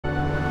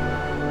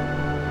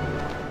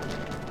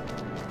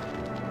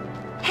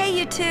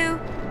too.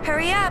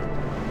 Hurry up.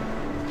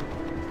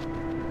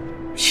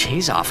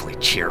 She's awfully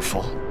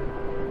cheerful.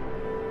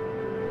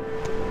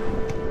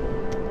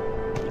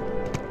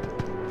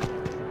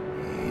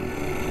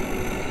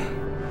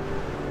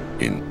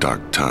 In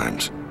dark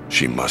times,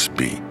 she must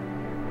be.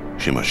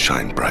 She must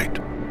shine bright.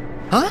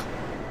 Huh?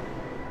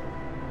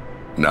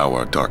 Now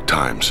are dark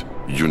times.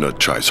 Yuna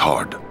tries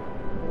hard.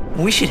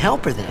 We should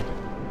help her then.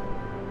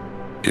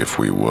 If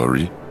we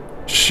worry,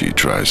 she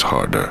tries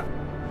harder.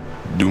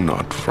 Do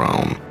not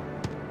frown.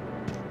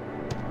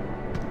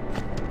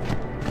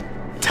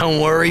 Don't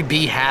worry,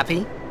 be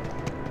happy.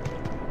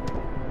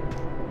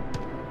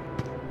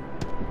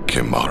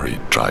 Kimahri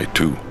try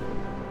too.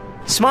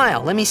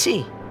 Smile, let me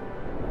see.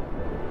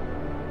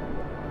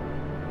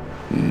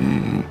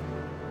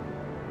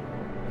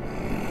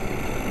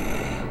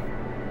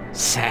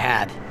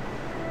 Sad.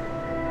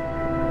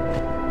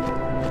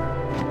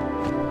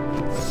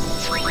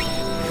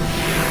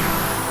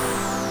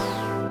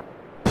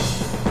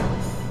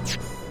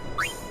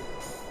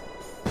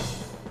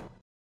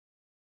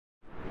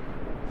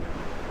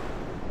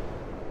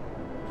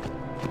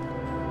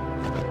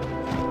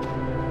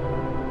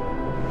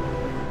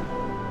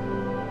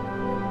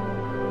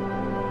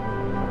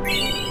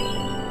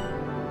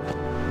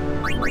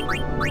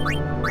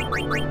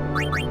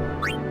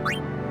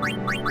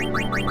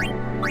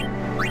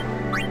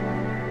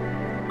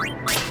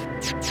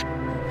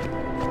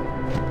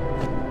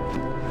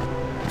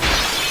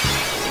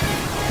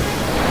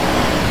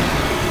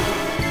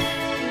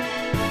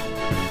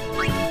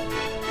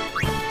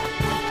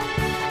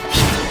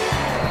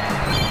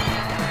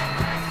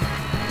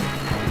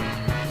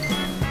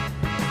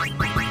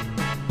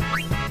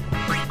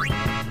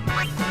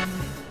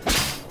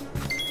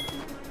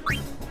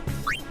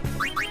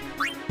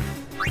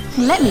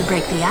 Let me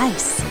break the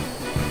ice.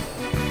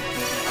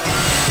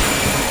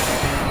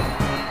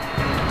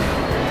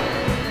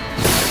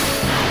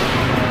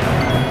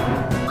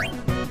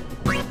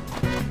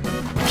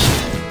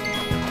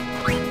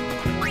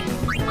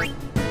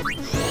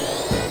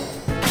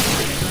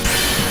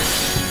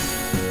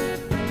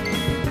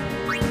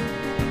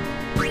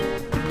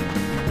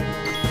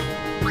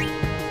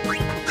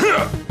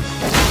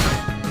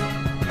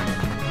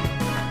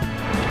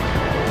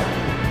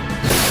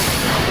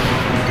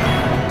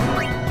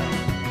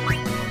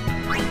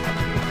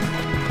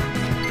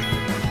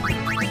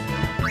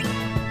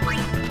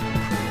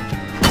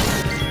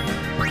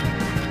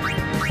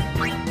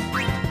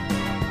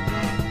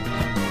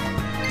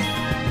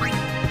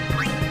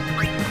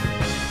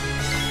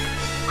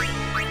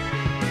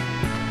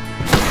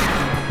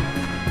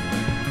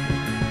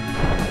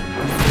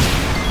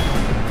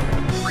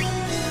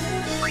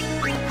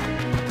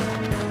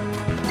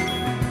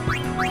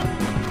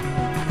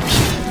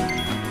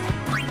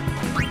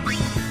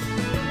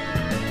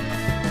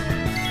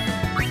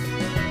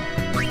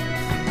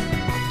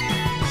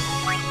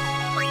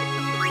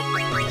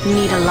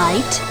 Need a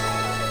light?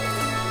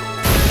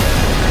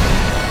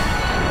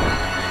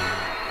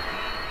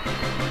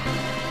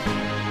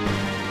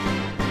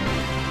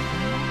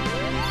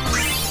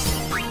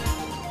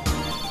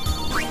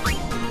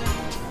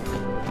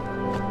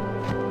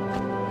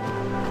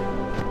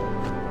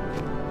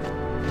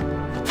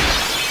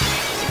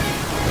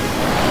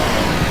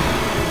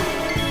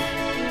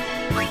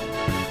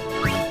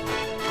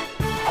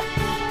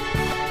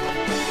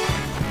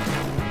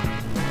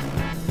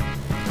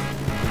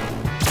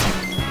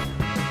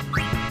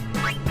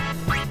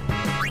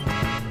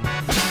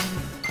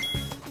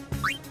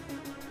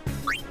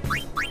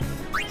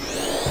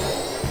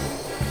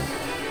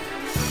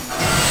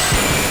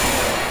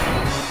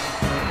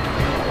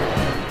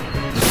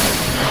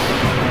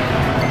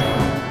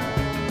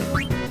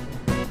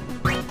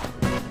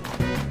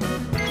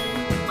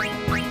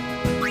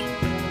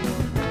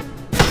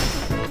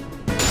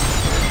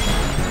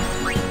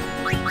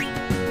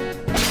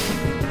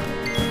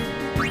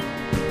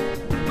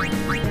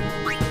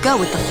 Go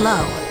with the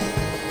flow.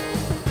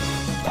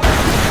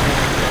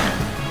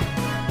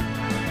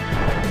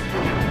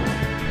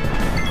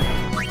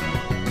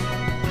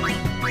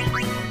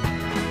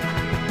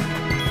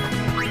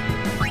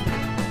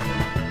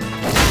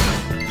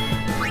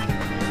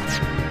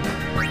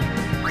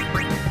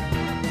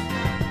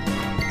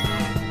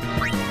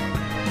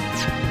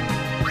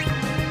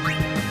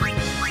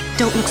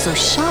 Don't look so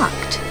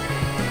shocked.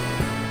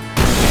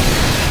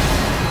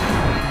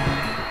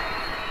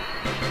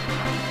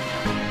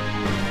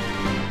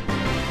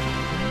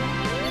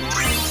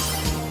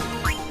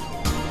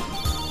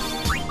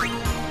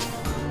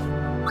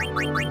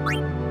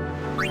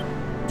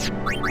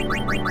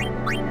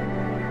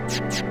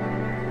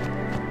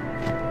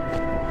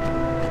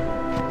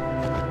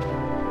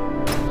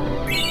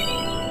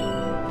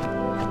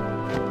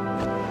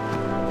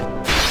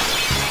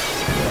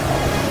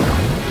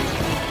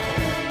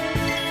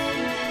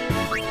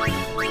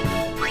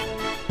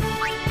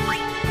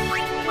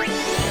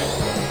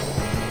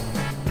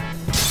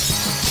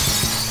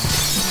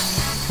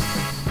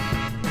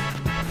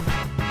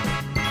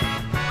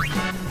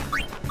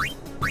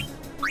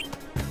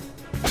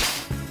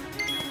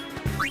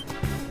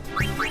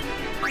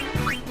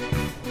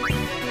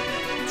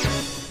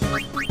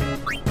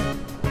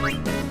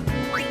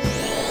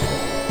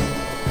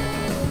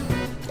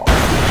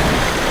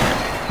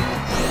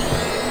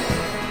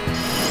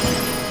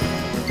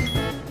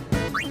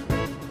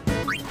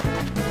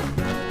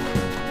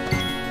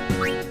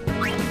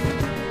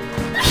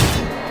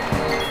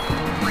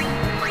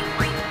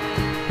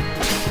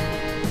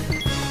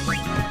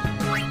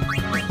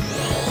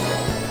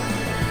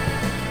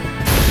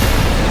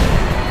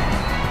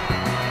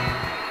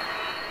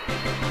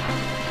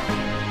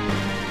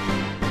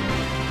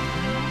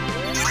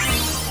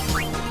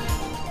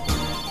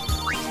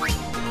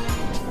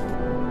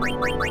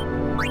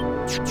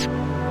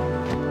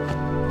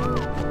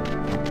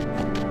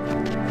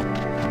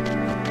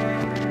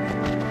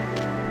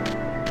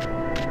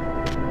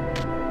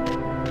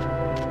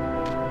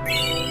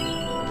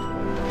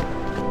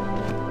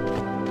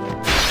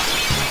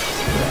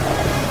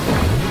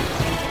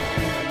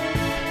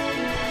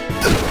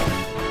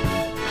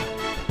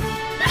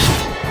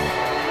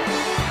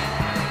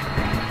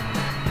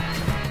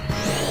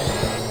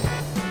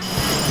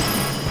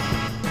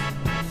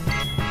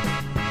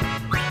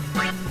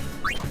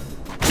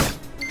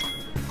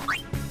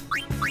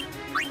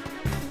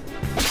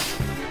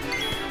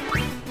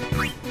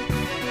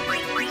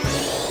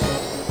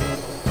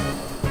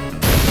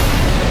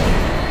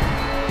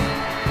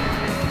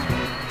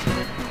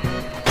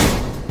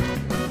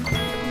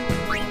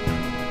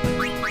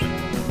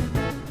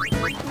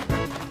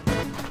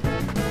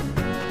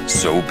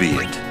 So be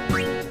it.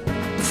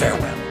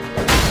 Farewell.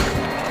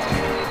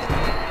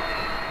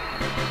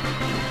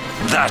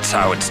 That's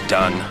how it's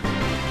done.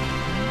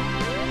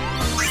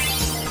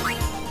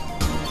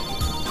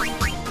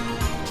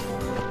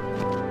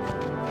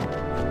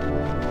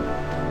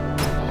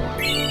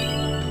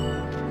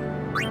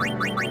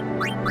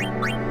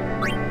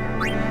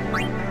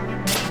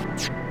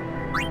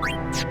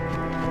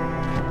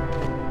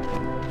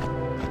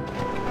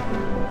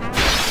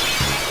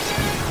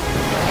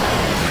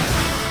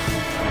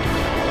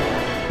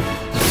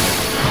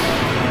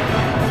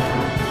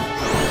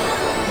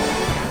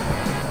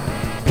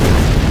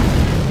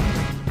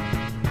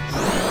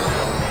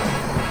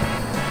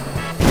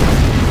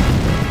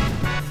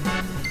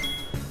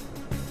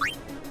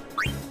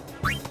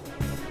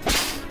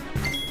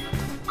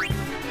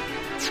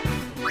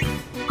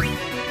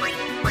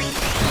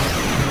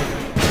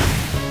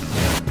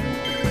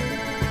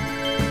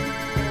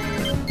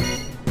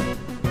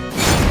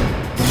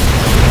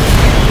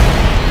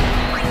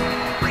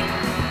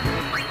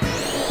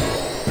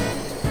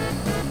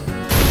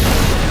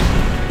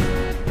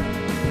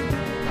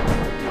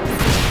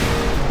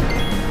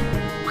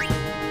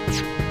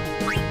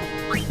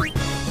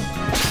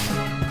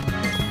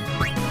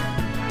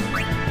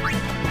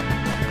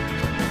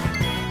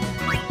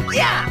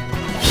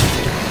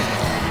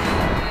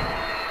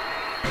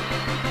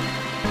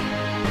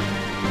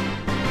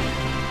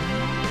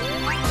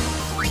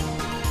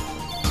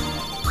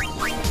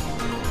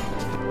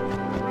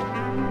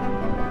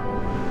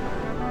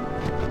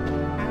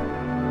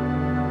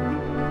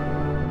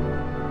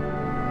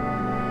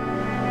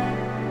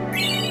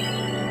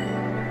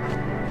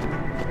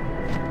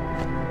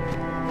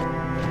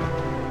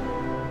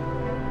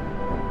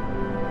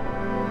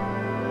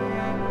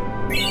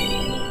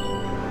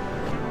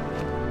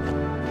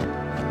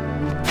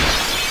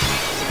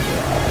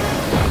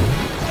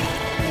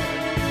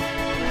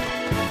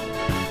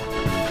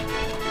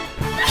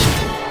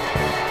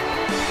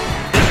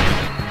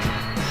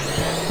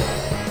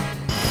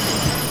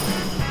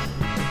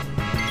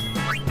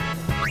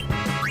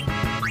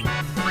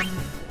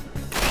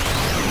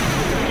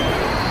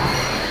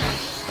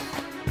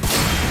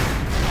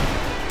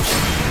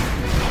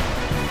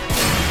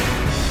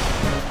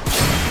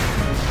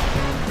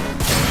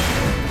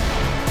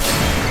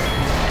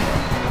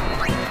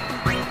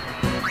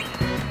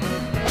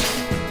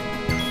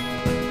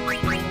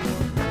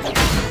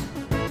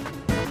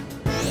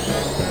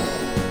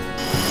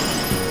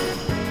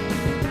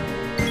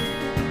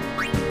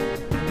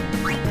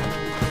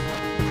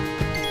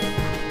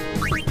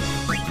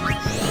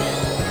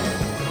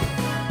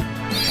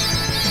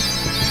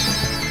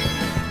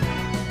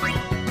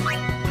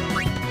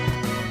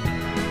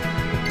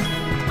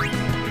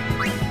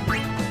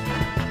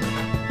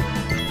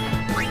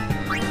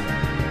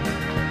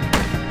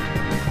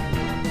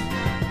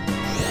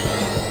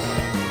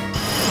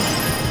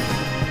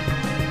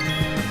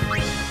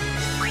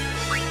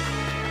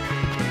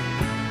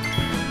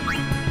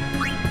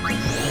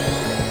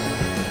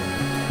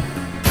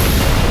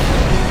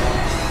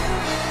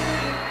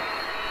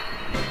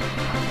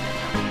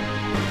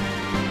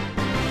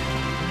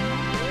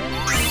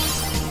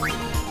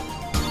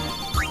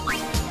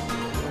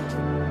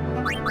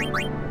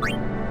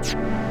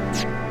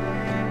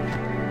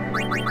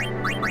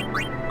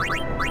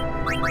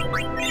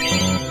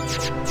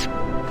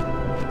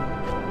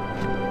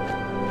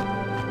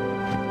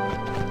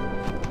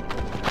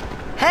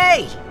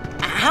 Hey!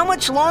 How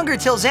much longer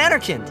till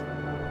Zanarkand?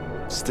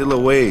 Still a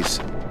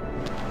ways.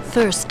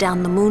 First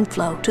down the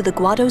Moonflow to the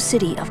Guado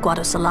city of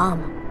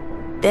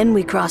Guadosalam. Then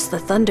we cross the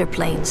Thunder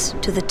Plains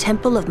to the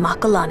Temple of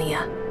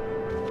Macalania.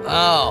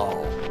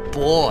 Oh,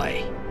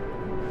 boy.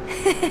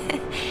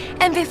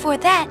 And before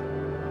that,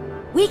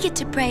 we get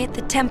to pray at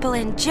the temple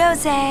in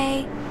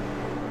Jose.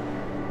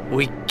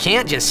 We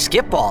can't just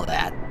skip all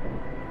that,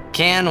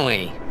 can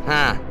we?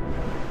 Huh?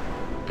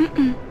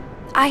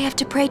 I have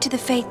to pray to the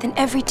faith in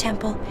every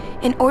temple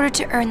in order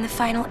to earn the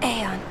final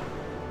Aeon.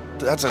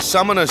 That's a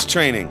summoner's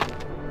training.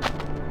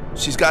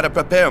 She's got to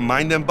prepare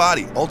mind and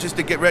body, all just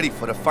to get ready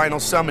for the final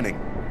summoning.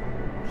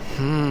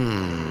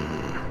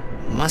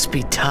 Must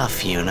be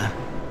tough, Yuna.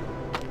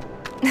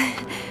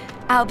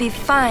 I'll be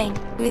fine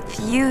with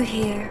you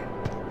here.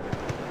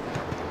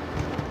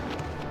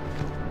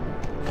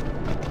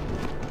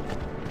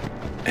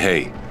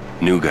 Hey,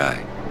 new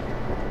guy.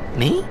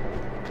 Me?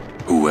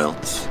 Who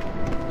else?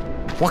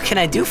 What can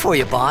I do for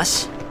you,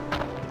 boss?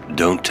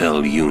 Don't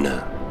tell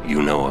Yuna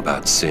you know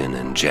about Sin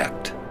and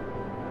Jecht.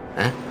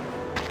 Huh?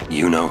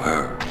 You know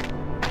her.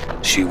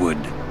 She would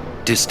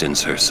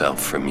distance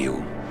herself from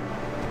you.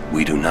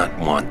 We do not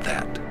want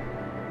that.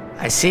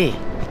 I see.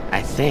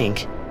 I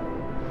think.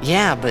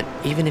 Yeah, but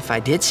even if I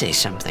did say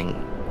something,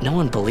 no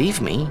one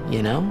believed me,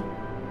 you know?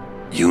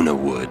 Yuna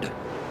would.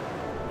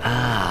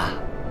 Ah,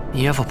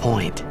 you have a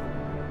point.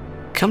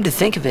 Come to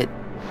think of it,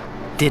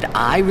 did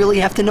I really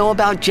have to know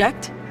about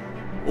Jecht?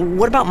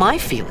 What about my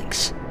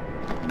feelings?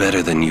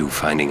 Better than you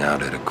finding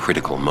out at a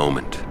critical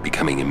moment,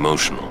 becoming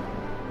emotional.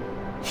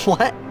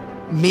 What?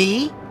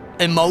 Me?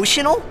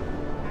 Emotional?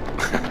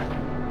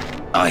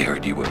 I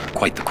heard you were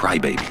quite the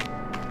crybaby.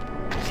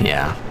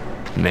 Yeah,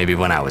 maybe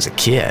when I was a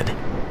kid.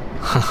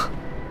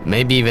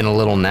 Maybe even a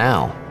little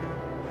now.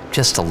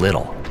 Just a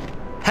little.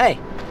 Hey,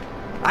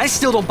 I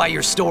still don't buy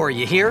your story,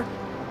 you hear?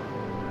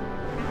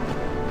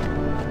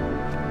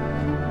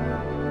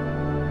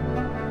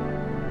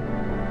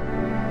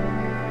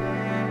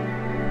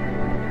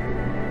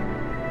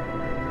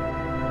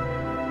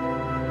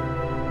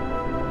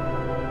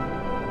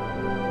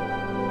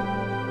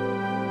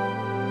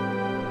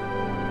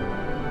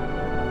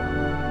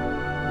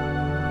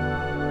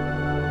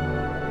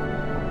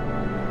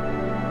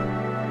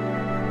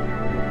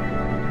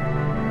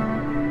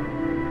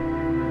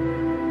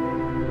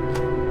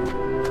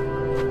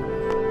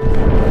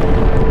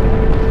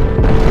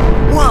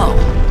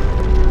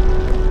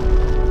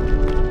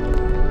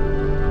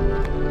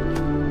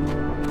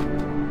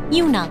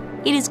 Yuna,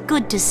 it is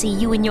good to see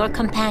you and your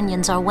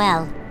companions are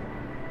well.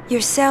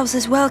 Yourselves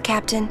as well,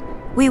 Captain.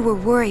 We were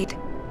worried.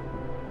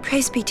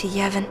 Praise be to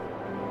Yevon.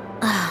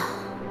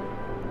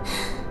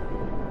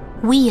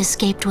 We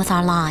escaped with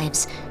our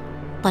lives,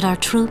 but our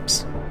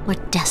troops were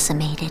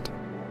decimated.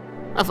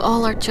 Of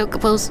all our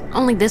chocobos,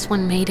 only this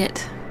one made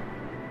it.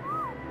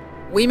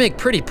 We make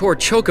pretty poor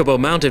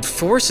chocobo-mounted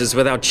forces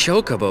without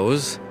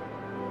chocobos.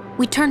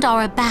 We turned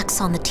our backs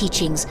on the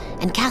teachings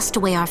and cast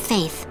away our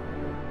faith.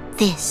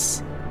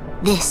 This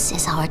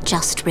is our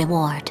just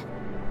reward.